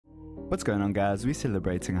What's going on, guys? We're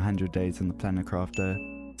celebrating 100 days in the Planet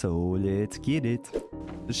Crafter, so let's get it.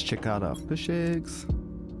 Let's check out our fish eggs.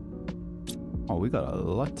 Oh, we got a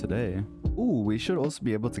lot today. Ooh, we should also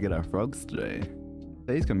be able to get our frogs today.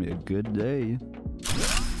 Today's gonna be a good day.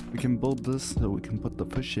 We can build this so we can put the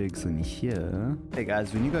fish eggs in here. Hey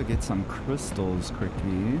guys, we need to go get some crystals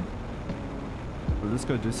quickly. Well, let's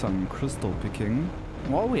go do some crystal picking.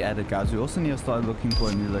 While we're at it, guys, we also need to start looking for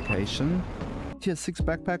a new location. Tier 6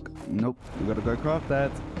 backpack? Nope, we gotta go craft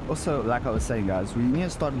that. Also, like I was saying, guys, we need to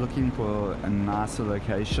start looking for a nicer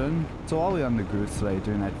location. So while we're on the group today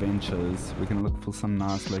doing adventures, we can look for some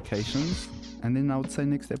nice locations. And then I would say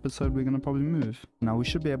next episode we're gonna probably move. Now we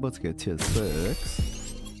should be able to get tier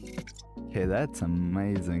 6. Okay, that's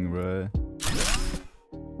amazing, bro.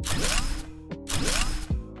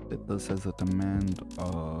 Set this as a demand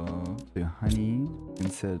of the honey. We can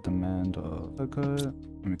set a demand of cocoa.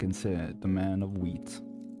 And we can set a demand of wheat.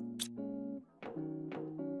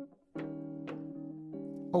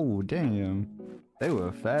 Oh, damn. They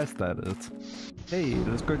were fast at it. Hey,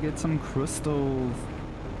 let's go get some crystals.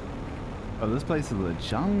 Oh, this place is a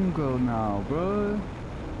jungle now, bro.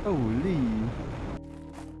 Holy.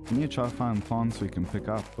 We need to try to find plants we can pick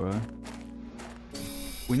up, bro.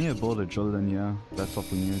 We need to build a drill in here. That's what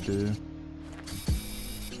we need to do.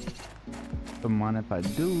 Don't mind if I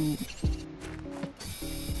do.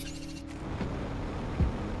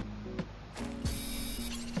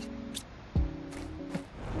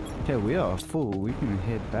 Okay, we are full. We can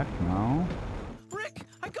head back now. Rick,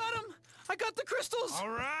 I got him! I got the crystals!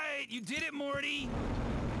 Alright, you did it, Morty!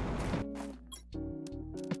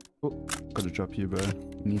 Oh, gotta drop you, bro.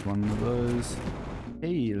 Need one of those.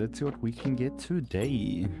 Hey, let's see what we can get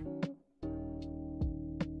today. Oh,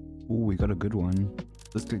 we got a good one.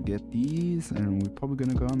 Let's go get these, and we're probably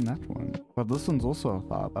gonna go on that one. But this one's also a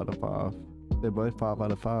 5 out of 5. They're both 5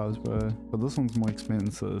 out of 5s, bro. But this one's more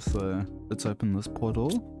expensive, so let's open this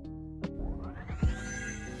portal.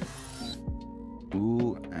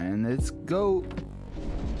 Ooh, and let's go.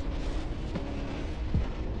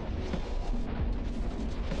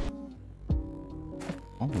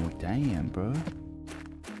 Oh, damn, bro.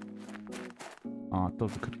 Oh, I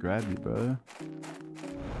thought we could grab you, bro.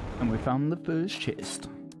 And we found the first chest.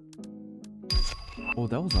 Oh,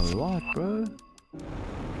 that was a lot, bro.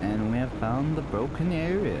 And we have found the broken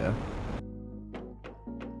area.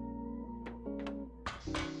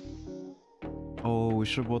 Oh, we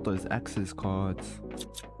should have bought those access cards.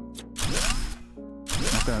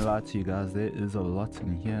 Not gonna lie to you guys, there is a lot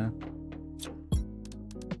in here.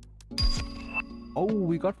 Oh,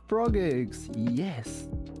 we got frog eggs. Yes.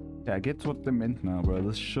 Yeah, I get what they meant now, bro.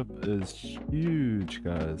 This ship is huge,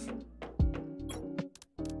 guys.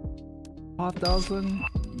 5,000?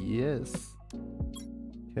 Yes.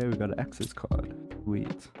 Okay, we got an access card.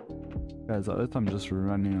 Sweet. Guys, I hope I'm just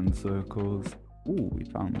running in circles. Ooh, we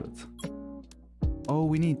found it. Oh,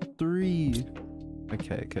 we need 3.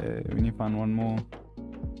 Okay. We need to find one more.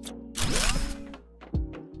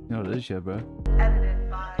 You know what it is, yeah, bro? Evident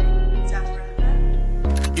by Zafra.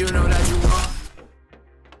 You know that you are.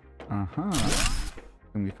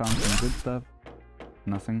 And we found some good stuff.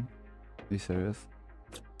 Nothing. Are you serious?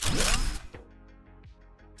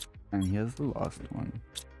 And here's the last one.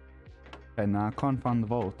 Okay, now I can't find the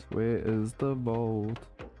vault. Where is the vault?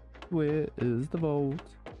 Where is the vault?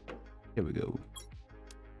 Here we go.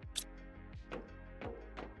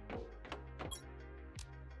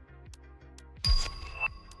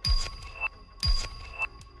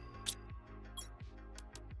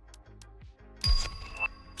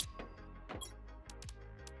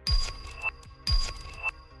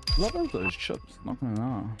 What are those chips? Not gonna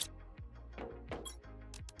know. I'm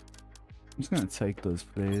just gonna take those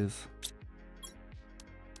flares.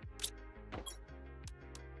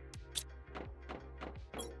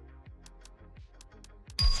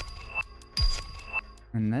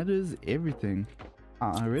 And that is everything.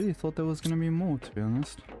 I really thought there was gonna be more, to be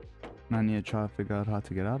honest. And I need to try to figure out how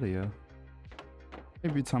to get out of here.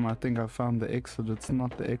 Every time I think I found the exit, it's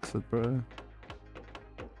not the exit, bro.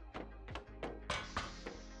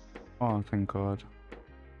 Oh, thank God.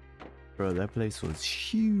 Bro, that place was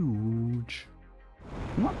huge.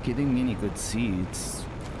 I'm not getting any good seeds.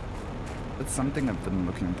 It's something I've been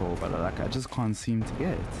looking for, but I just can't seem to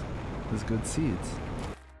get. There's good seeds.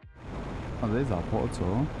 Oh, there's our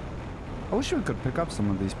portal. I wish we could pick up some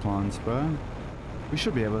of these plants, bro. We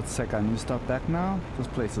should be able to take our new stuff back now. This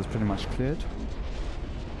place is pretty much cleared.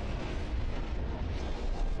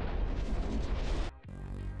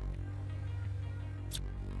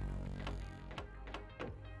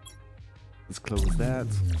 Let's close that.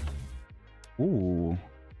 Ooh.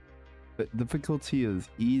 The difficulty is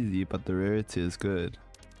easy, but the rarity is good.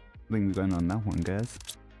 I think we're going on that one, guys.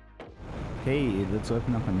 Hey, let's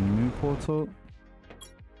open up a new portal.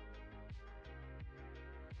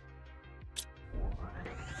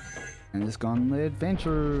 And let's go on the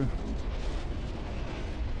adventure.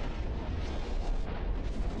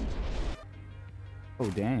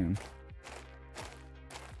 Oh, damn.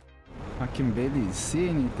 I can barely see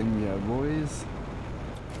anything here, boys.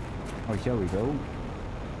 Oh, here we go.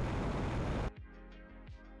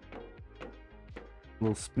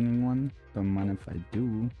 Little spinning one. Don't mind if I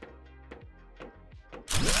do.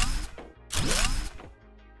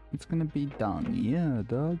 It's gonna be down here,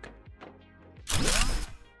 dog.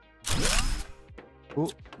 Oh,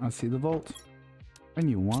 I see the vault.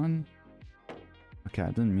 Only one. Okay, I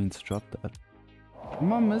didn't mean to drop that.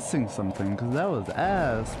 Am I missing something? Because that was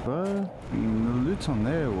ass, bro. I mean, the loot on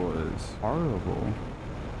there was horrible.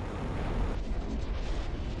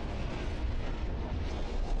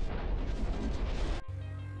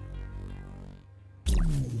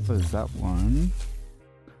 So is that one?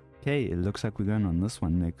 Okay, it looks like we're going on this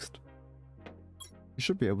one next. You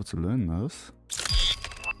should be able to learn this.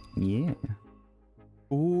 Yeah.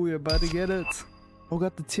 Oh, we're about to get it. Oh,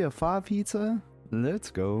 got the tier 5 heater.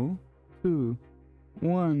 Let's go. 2,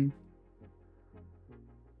 1.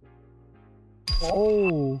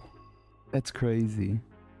 Oh, that's crazy.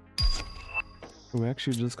 We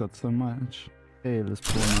actually just got so much. Hey, let's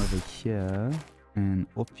pull one over here. And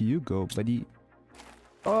off you go, buddy.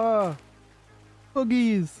 Oh,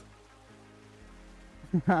 boogies.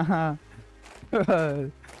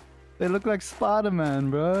 They look like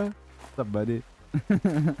Spider-Man, bro. What's up, buddy?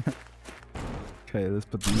 Okay, let's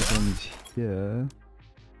put these ones here.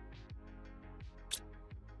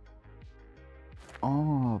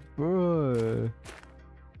 Oh, bro.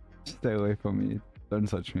 Stay away from me. Don't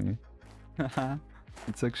touch me.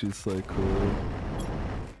 It's actually so cool.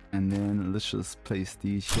 And then let's just place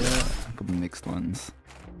these here for the next ones.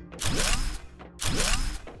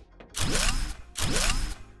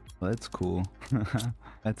 That's cool.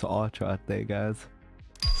 That's art right there, guys.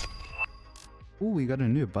 Oh, we got a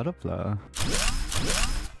new butterfly.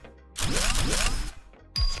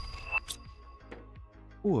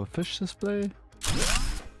 Oh, a fish display.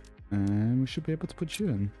 And we should be able to put you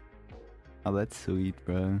in. Oh, that's sweet,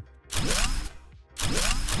 bro.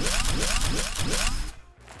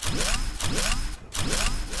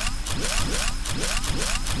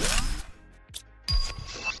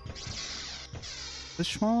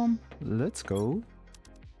 Fish farm, let's go.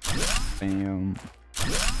 Bam.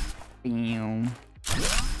 Bam.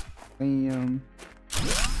 Bam.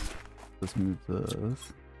 Let's move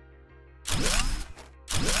this.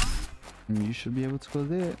 And you should be able to go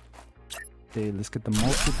there. Okay, let's get the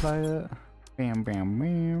multiplier. Bam, bam,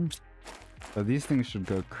 bam. So these things should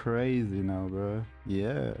go crazy now, bro.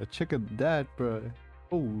 Yeah, check out that, bro.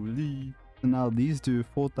 Holy. So now these do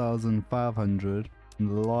 4,500. And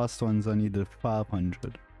the last ones only did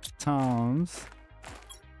 500. Times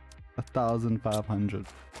 1,500.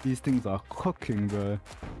 These things are cooking, bro.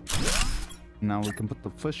 Now we can put the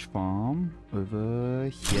fish farm over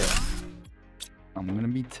here. I'm gonna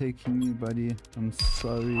be taking you, buddy. I'm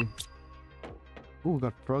sorry. Oh, we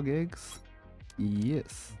got frog eggs.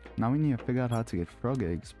 Yes. Now we need to figure out how to get frog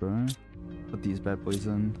eggs, bro. Put these bad boys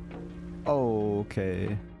in. Oh,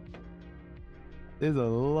 okay. There's a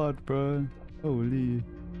lot, bro. Holy.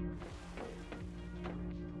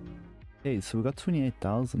 Hey, so we got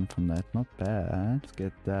 28,000 from that. Not bad. Let's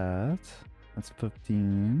get that. That's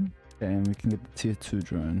 15. And we can get the tier 2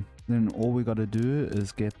 drone. Then all we gotta do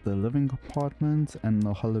is get the living compartment and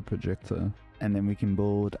the holo projector. And then we can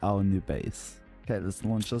build our new base. Okay, let's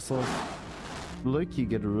launch this off. Loki,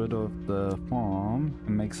 get rid of the farm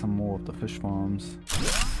and make some more of the fish farms.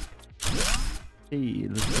 Hey,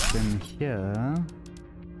 let's put them here.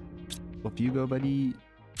 Off you go, buddy.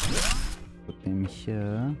 Put them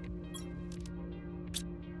here.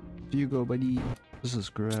 Off you go, buddy. Let's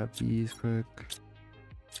just grab these quick.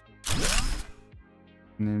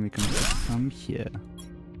 And then we can put some here.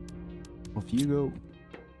 Off you go.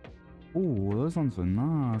 Oh, those ones are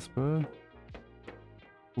nice, bro.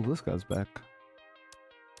 Oh, this guy's back.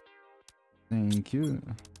 Thank you.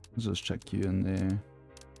 Let's just check you in there.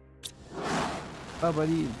 Bye,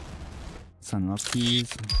 buddy. Let's unlock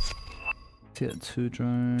these. Tier 2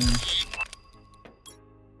 drone.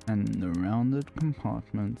 And the rounded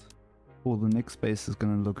compartment. Oh, the next base is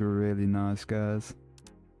gonna look really nice, guys.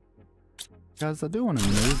 Guys, I do want to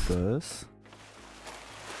move this.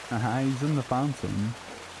 Haha, he's in the fountain.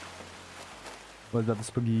 What's up,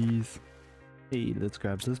 spookies? Hey, let's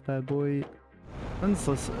grab this bad boy. Since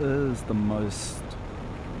this is the most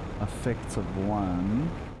effective one.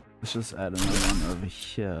 Let's just add another one over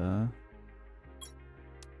here.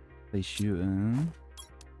 Place you in.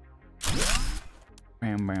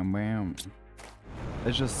 Bam, bam, bam.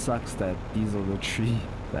 It just sucks that these are the tree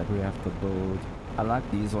that we have to build. I like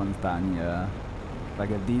these ones down here. Like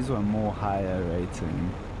if these were more higher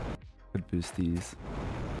rating, could boost these.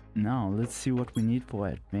 Now let's see what we need for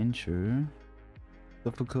adventure.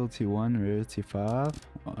 Difficulty 1, rarity 5.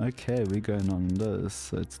 Okay, we're going on this.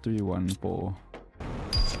 So it's 314.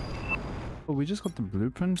 Oh, we just got the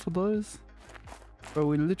blueprint for those? Bro,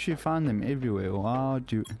 we literally found them everywhere. Wow,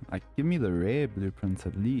 dude. Like, give me the rare blueprints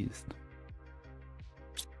at least.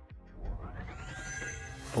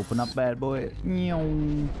 Open up, bad boy.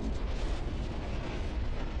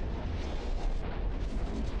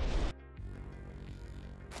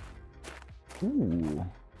 Ooh.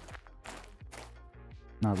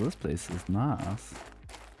 Now this place is nice.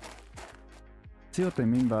 See what they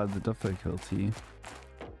mean by the difficulty.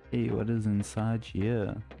 Hey, what is inside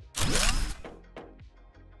here?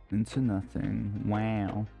 Into nothing.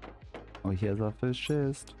 Wow. Oh, here's our first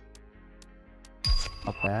chest.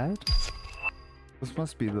 Not bad. This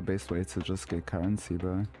must be the best way to just get currency,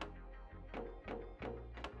 bro.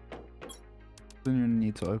 Then you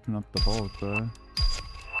need to open up the vault, bro.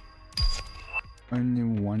 Only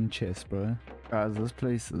one chest, bro. Guys, this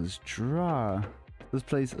place is dry. This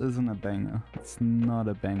place isn't a banger. It's not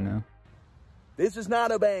a banger. This is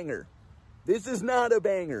not a banger. This is not a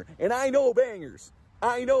banger. And I know bangers.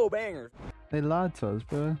 I know bangers. They lied to us,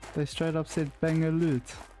 bro. They straight up said banger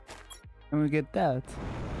loot. And we get that.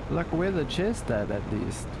 Like, where the chest at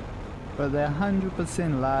least. But they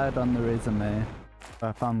 100% lied on the resume.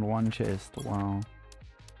 I found one chest. Wow.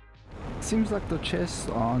 Seems like the chests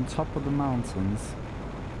are on top of the mountains.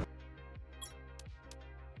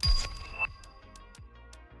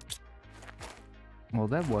 Well,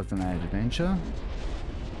 that wasn't an adventure.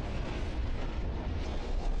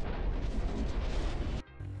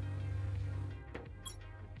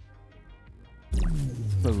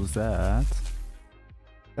 What was that?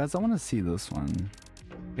 Guys, I want to see this one.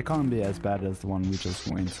 It can't be as bad as the one we just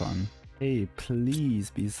went on. Hey,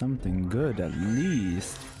 please be something good at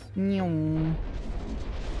least. Ooh.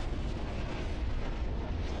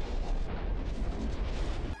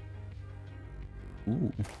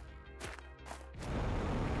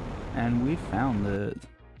 And we found it.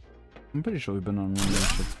 I'm pretty sure we've been on one of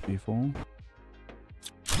these ships before.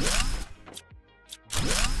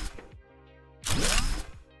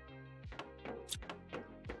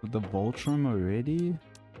 With the vault room already? You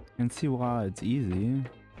can see why it's easy.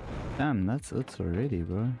 Damn, that's it already,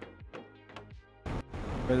 bro.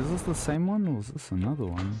 Wait, is this the same one or is this another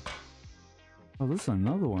one? Oh, this is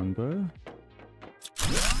another one, bro.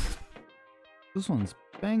 This one's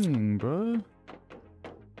banging, bro.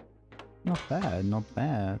 Not bad, not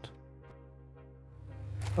bad.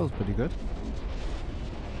 That was pretty good.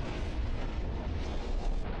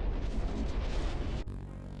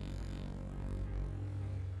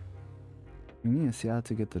 We need to see how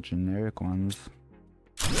to get the generic ones.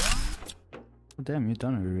 Oh, damn, you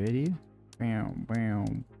done it already? Bam,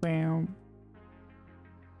 bam, bam.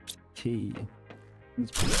 Okay.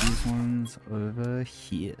 Let's put these ones over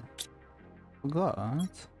here.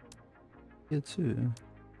 Forgot. Here too.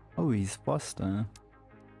 Oh, he's faster.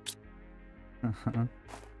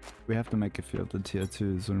 We have to make a few of the tier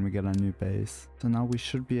 2s when we get our new base. So now we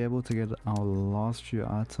should be able to get our last few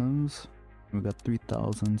items. We got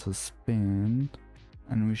 3,000 to spend.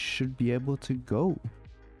 And we should be able to go.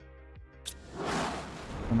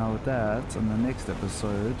 So now with that, in the next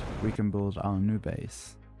episode, we can build our new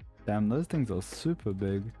base. Damn, those things are super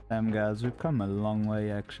big. Damn guys, we've come a long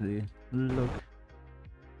way actually. Look.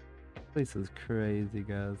 This is crazy,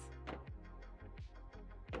 guys.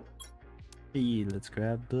 Hey, let's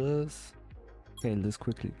grab this. Okay, let's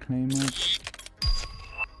quickly claim it.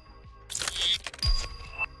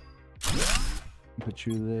 Put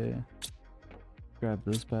you there. Grab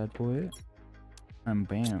this bad boy. And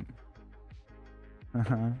bam.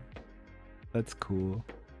 That's cool.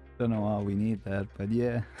 Don't know why we need that, but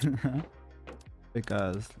yeah. Hey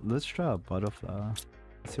guys, let's try a butterfly. Let's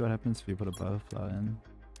see what happens if you put a butterfly in.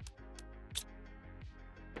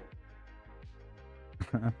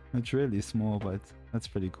 It's really small, but that's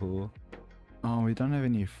pretty cool. Oh, we don't have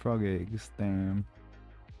any frog eggs, damn.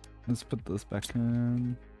 Let's put this back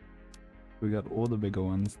in. We got all the bigger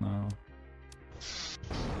ones now.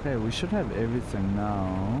 Okay, we should have everything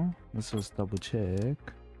now. Let's just double check.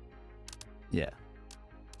 Yeah.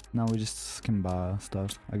 Now we just can buy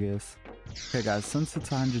stuff, I guess. Okay guys, since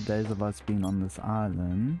it's 100 days of us being on this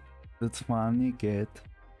island, let's finally get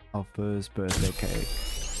our first birthday cake.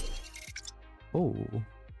 Oh.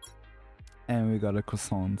 And we got a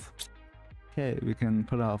croissant. Okay, we can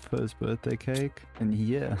put our first birthday cake in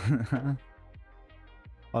here.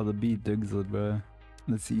 Oh, the bee digs it, bro.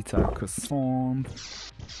 Let's eat our croissant.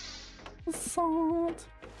 Croissant.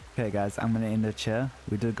 Okay, guys, I'm gonna end it here.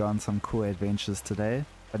 We did go on some cool adventures today.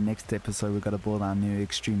 But next episode, we gotta build our new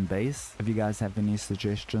extreme base. If you guys have any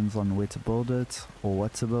suggestions on where to build it or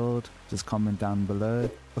what to build, just comment down below.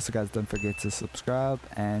 Also, guys, don't forget to subscribe.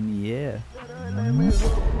 And yeah.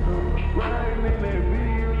 Right,